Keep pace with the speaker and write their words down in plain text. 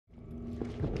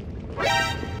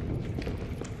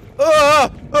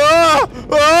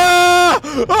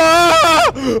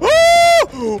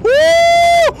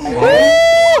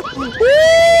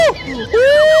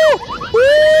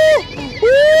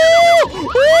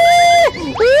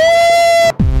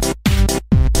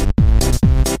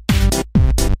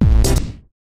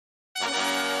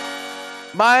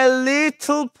My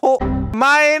little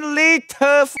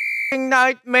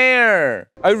nightmare.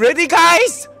 Are you ready,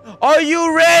 guys? Are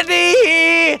you ready?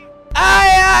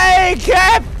 Aye,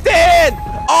 Captain.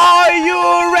 Are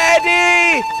you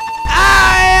ready?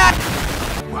 Aye.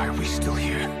 Why are we still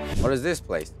here? What is this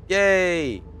place?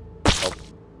 Yay. Oh.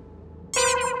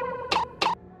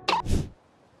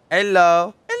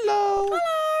 Hello. Hello.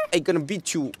 I'm gonna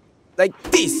beat you like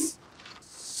this.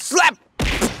 Slap.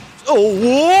 Oh,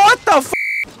 what the f?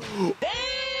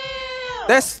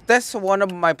 That's one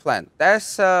of my plan.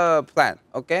 That's a plan,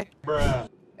 okay? Bruh.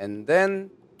 And then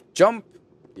jump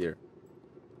here.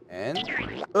 And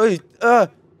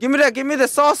give me the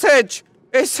sausage.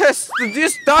 It says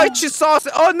this Deutsche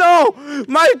sausage. Oh no,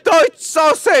 my Deutsche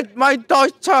sausage, my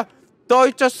Deutsche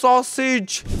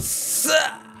sausage.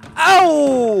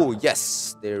 Oh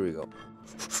yes, there we go.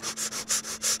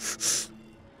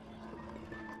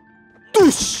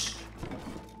 Doosh.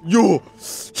 Yo,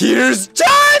 here's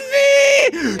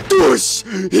Johnny! Doosh!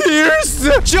 Here's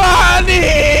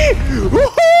Johnny!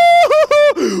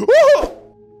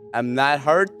 I'm not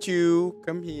hurt you.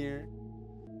 Come here.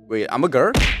 Wait, I'm a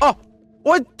girl? Oh,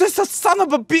 what? This a son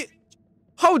of a bitch!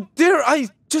 How dare I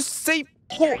just say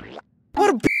oh,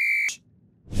 what a bitch!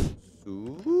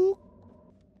 So,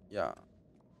 yeah.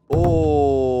 Oh,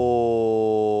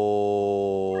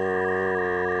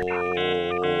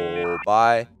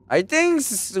 bye. I think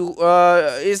it's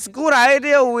a good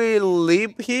idea we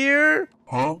live here.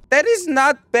 Huh? That is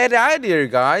not bad idea,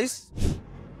 guys.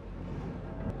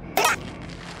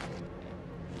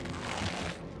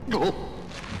 Oh.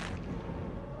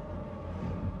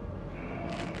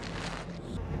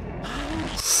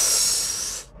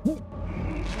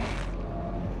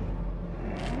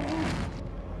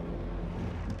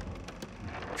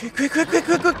 Quick.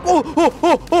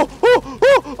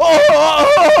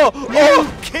 Oh,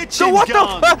 Kitchen so what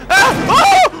gun.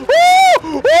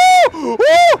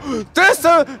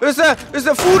 There's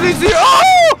a food is here.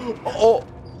 Oh.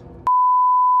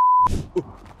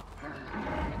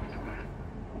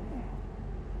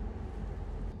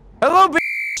 Hello,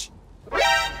 bitch.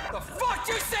 The fuck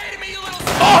you say to me, you little?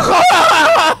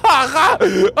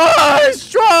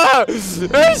 strong.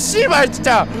 씨발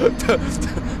진짜.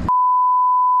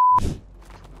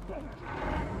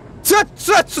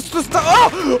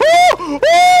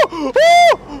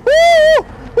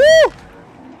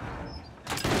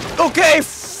 Okay,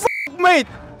 f mate.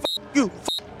 You.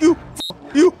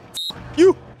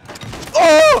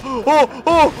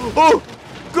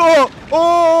 Go.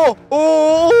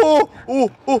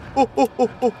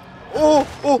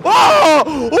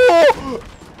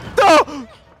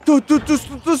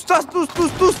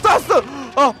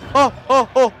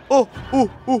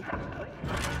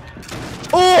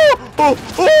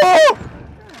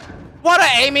 What a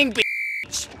aiming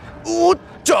bitch!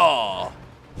 Ooh-cha!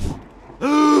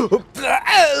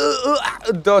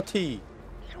 Dirty,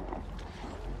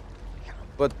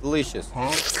 but delicious.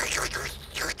 Huh?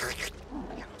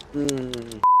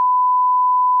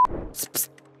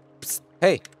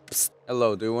 Hey,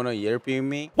 hello. Do you wanna European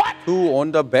me? What? Two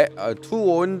on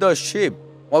the ship.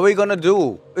 What are we gonna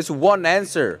do? It's one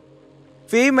answer.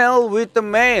 Female with the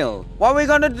male. What are we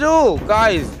gonna do,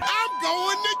 guys? I'm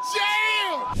going to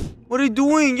jail. What are you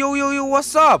doing? Yo,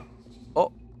 what's up?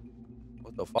 Oh,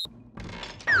 what the fuck?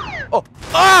 Oh,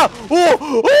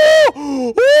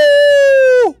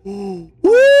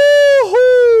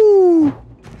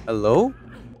 hello?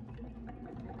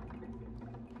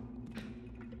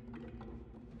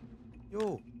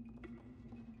 Yo.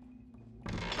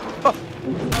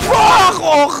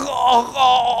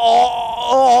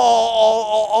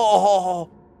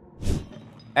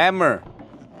 Hammer.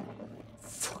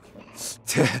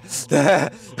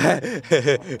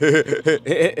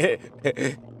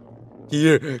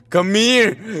 Here, come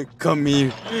here.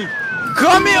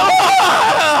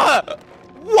 Oh!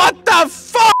 What the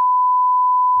fuck?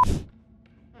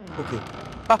 Okay.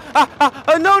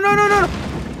 No.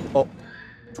 Oh,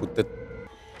 좋댔.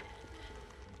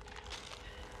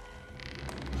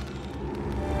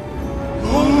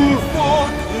 Holy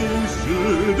fucking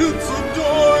shit, it's a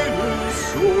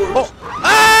dinosaur. Oh.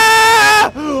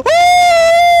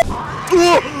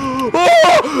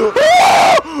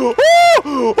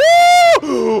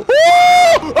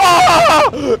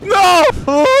 No!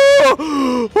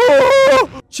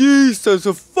 Jesus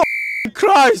fucking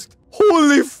Christ!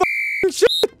 Holy fuck!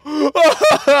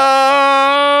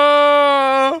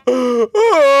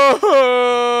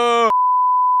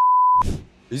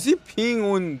 Is he peeing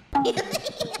on?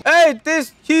 Hey,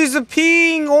 he's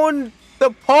peeing on the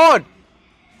pod.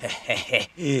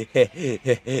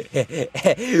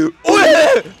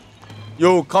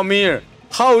 Yo, come here.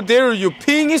 How dare you?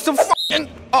 Peeing is a fucking.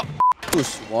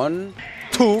 Push 1,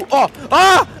 2.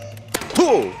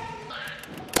 Two.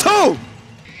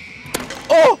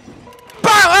 Oh,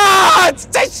 빵!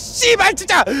 진짜 씨발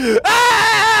진짜.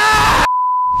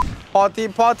 Party,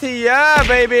 yeah,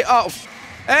 baby. Oh.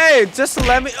 Hey, just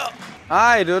let me.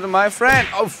 Hi, dude, my friend.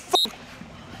 Oh, fuck.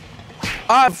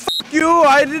 Fuck you.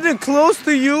 I didn't close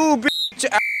to you, bitch.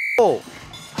 Asshole.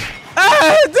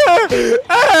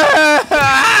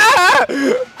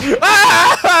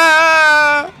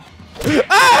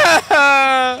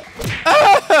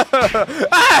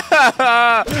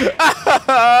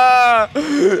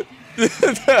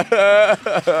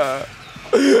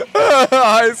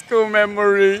 High school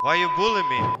memory. Why you bullying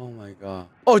me? Oh my god.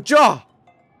 Oh, jaw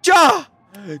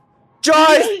is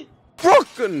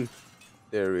broken.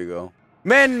 There we go.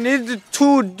 Man need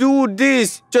to do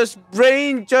this. Just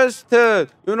brain,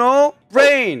 you know,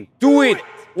 brain. Do it.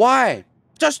 Why?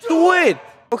 Just do it.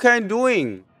 Okay, I'm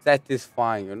doing.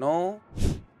 Satisfying, you know.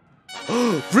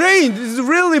 Brain. This is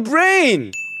really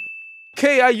brain.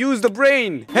 Okay, I use the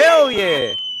brain. Hell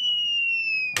yeah.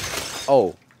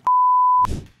 Oh.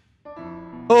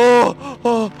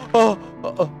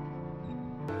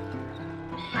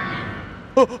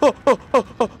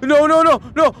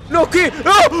 No, key.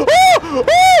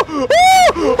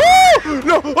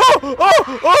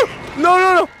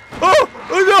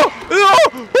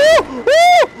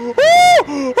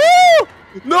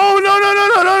 No.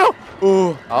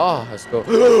 Let's go.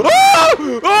 No.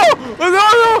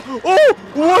 Oh,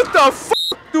 what the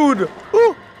fuck, dude?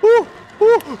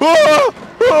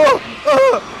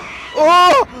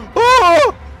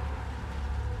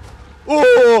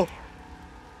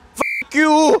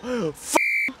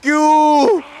 Fuck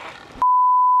you.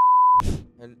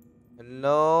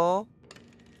 Hello.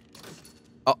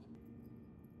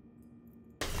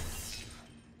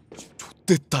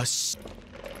 됐다 씨.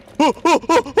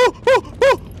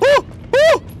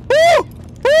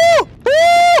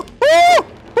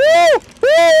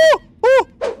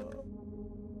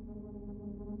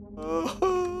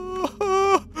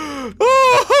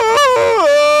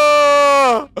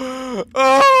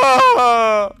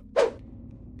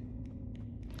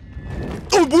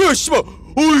 뭐야 씨발.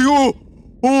 이거.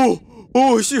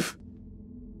 씨.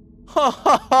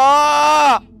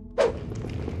 하하하.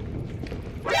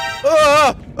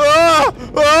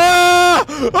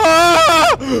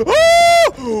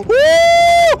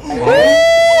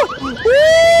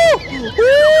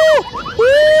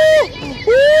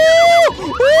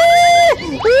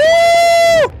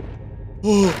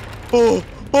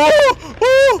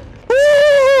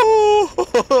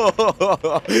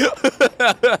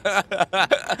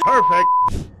 Perfect.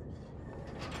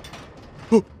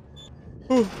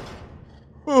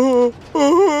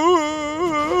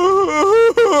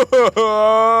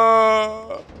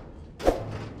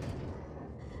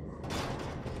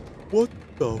 What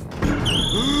the?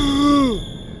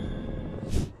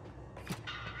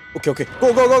 오케이. 고.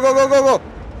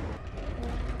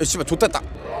 야, 씨발, 좋됐다.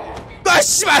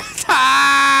 씨발.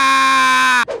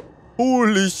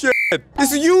 Holy shit.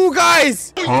 It's you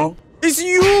guys. Huh? It's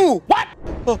you. What?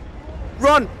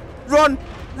 Run.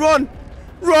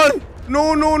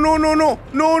 No.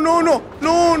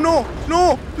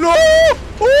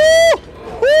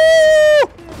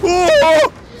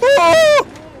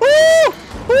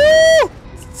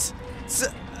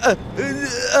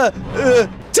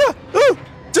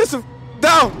 Just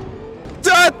down.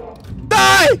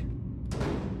 Die.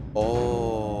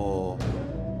 Oh,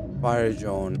 fire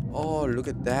zone. Oh, look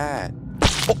at that.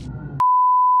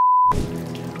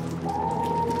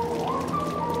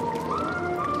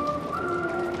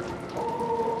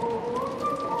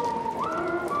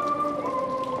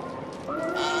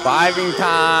 Vibing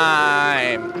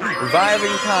time.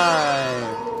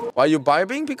 Why you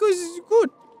vibing? Because it's good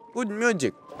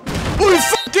music. Oh,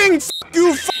 fuck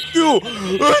you.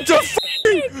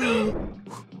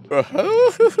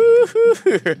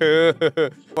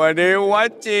 What are you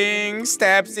watching,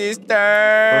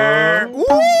 stepsister? Woo!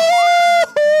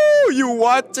 You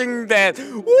watching that?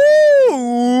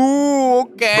 Woo!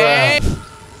 Okay.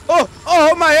 Oh,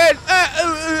 my head.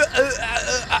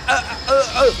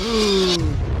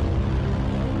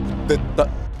 됐다.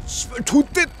 씨발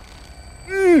좋댔.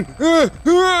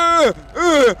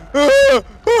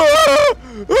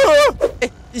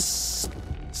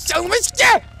 정말 시켜.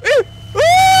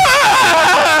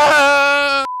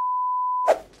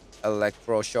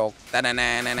 electroshock.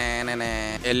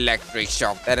 Electric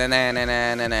shock.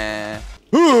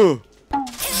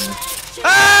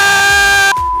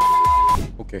 Ah!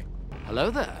 Okay.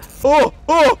 Hello there. Oh,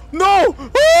 no!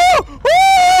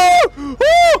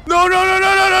 No, no, no, no,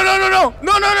 no, no, no, no, no,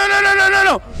 no, no, no, no, no, no, no,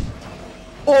 no.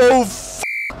 Oh, f.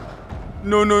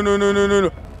 No, no, no, no, no, no,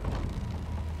 no.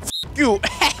 F you.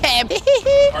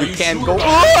 You can't go.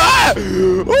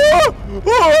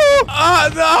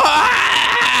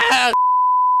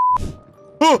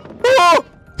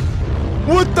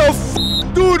 What the f,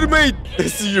 dude, mate?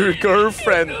 This is your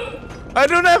girlfriend. I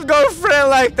don't have girlfriend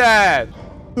like that.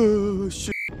 Oh,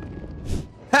 shit.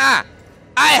 Ha!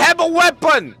 I have a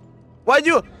weapon. Why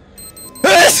you?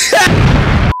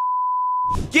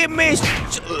 Give me.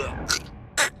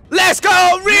 Let's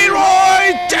go,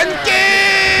 Leroy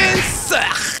Jenkins.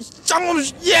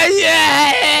 Yeah,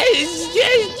 yeah,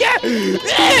 yeah, yeah.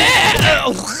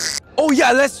 Oh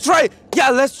yeah, let's try. Yeah,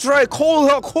 let's try. Call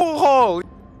her, call her.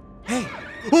 Hey.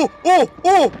 Oh.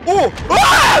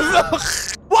 Ah!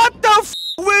 What the f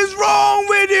is wrong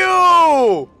with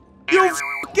you? You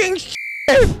fucking shit.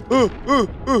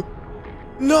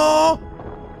 No.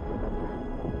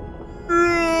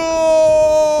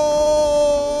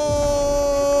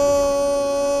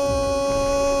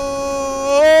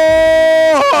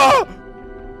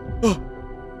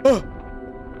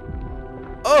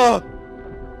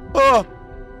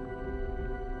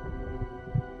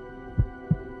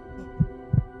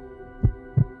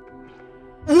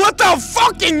 What the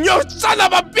fucking, you son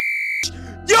of a bitch!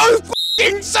 You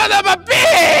fucking son of a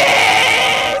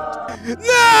bitch!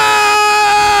 No!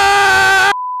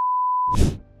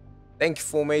 Thank you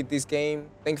for making this game.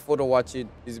 Thank you for watching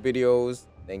these videos.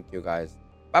 Thank you guys.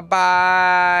 Bye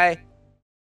bye.